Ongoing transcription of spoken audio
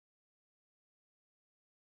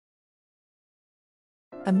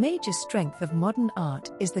A major strength of modern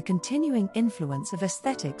art is the continuing influence of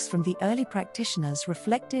aesthetics from the early practitioners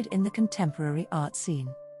reflected in the contemporary art scene.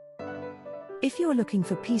 If you're looking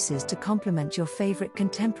for pieces to complement your favorite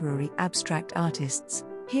contemporary abstract artists,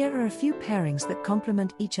 here are a few pairings that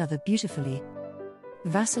complement each other beautifully.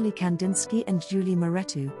 Wassily Kandinsky and Julie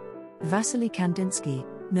Mehretu. Wassily Kandinsky,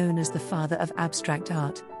 known as the father of abstract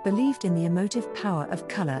art, believed in the emotive power of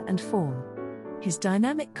color and form. His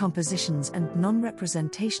dynamic compositions and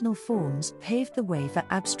non-representational forms paved the way for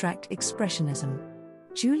abstract expressionism.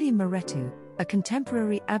 Julie Mehretu, a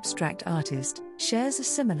contemporary abstract artist, shares a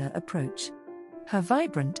similar approach. Her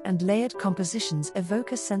vibrant and layered compositions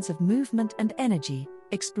evoke a sense of movement and energy,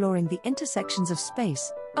 exploring the intersections of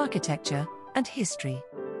space, architecture, and history.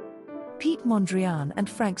 Piet Mondrian and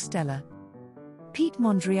Frank Stella. Piet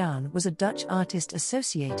Mondrian was a Dutch artist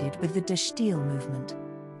associated with the Stijl movement.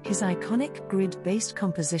 His iconic grid-based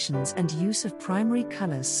compositions and use of primary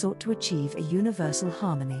colors sought to achieve a universal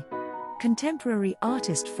harmony. Contemporary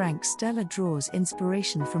artist Frank Stella draws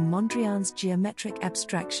inspiration from Mondrian's geometric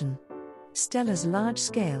abstraction. Stella's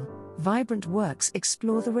large-scale, vibrant works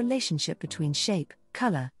explore the relationship between shape,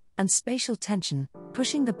 color, and spatial tension,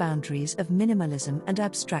 pushing the boundaries of minimalism and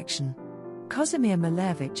abstraction. Kazimir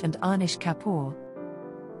Malevich and Anish Kapoor.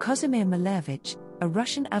 Kazimir Malevich, a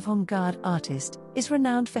Russian avant-garde artist, is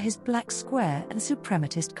renowned for his black square and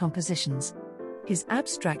suprematist compositions. His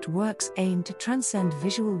abstract works aim to transcend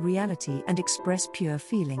visual reality and express pure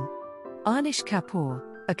feeling. Anish Kapoor,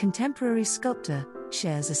 a contemporary sculptor,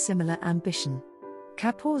 shares a similar ambition.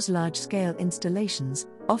 Kapoor's large-scale installations,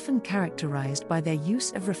 often characterized by their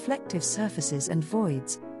use of reflective surfaces and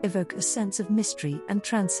voids, evoke a sense of mystery and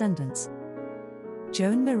transcendence.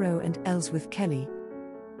 Joan Miró and Ellsworth Kelly.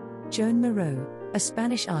 Joan Miró, a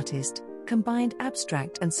Spanish artist, combined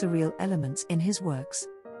abstract and surreal elements in his works.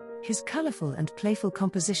 His colorful and playful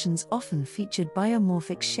compositions often featured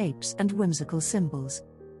biomorphic shapes and whimsical symbols.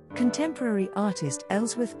 Contemporary artist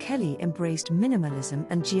Ellsworth Kelly embraced minimalism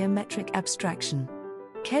and geometric abstraction.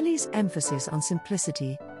 Kelly's emphasis on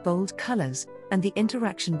simplicity, bold colors, and the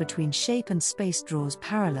interaction between shape and space draws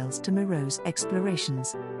parallels to Miró's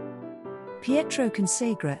explorations. Pietro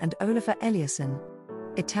Consagra and Olafur Eliasson.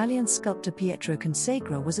 Italian sculptor Pietro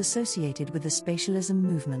Consagra was associated with the spatialism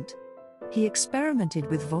movement. He experimented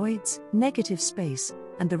with voids, negative space,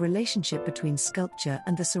 and the relationship between sculpture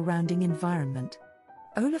and the surrounding environment.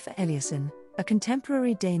 Olafur Eliasson, a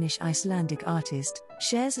contemporary Danish-Icelandic artist,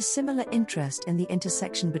 shares a similar interest in the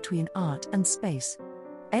intersection between art and space.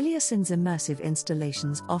 Eliasson's immersive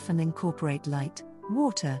installations often incorporate light,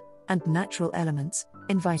 water, and natural elements,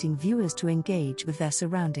 inviting viewers to engage with their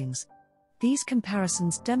surroundings. These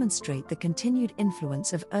comparisons demonstrate the continued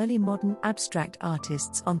influence of early modern abstract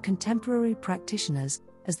artists on contemporary practitioners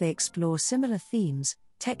as they explore similar themes,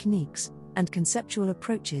 techniques, and conceptual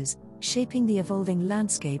approaches, shaping the evolving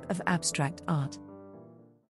landscape of abstract art.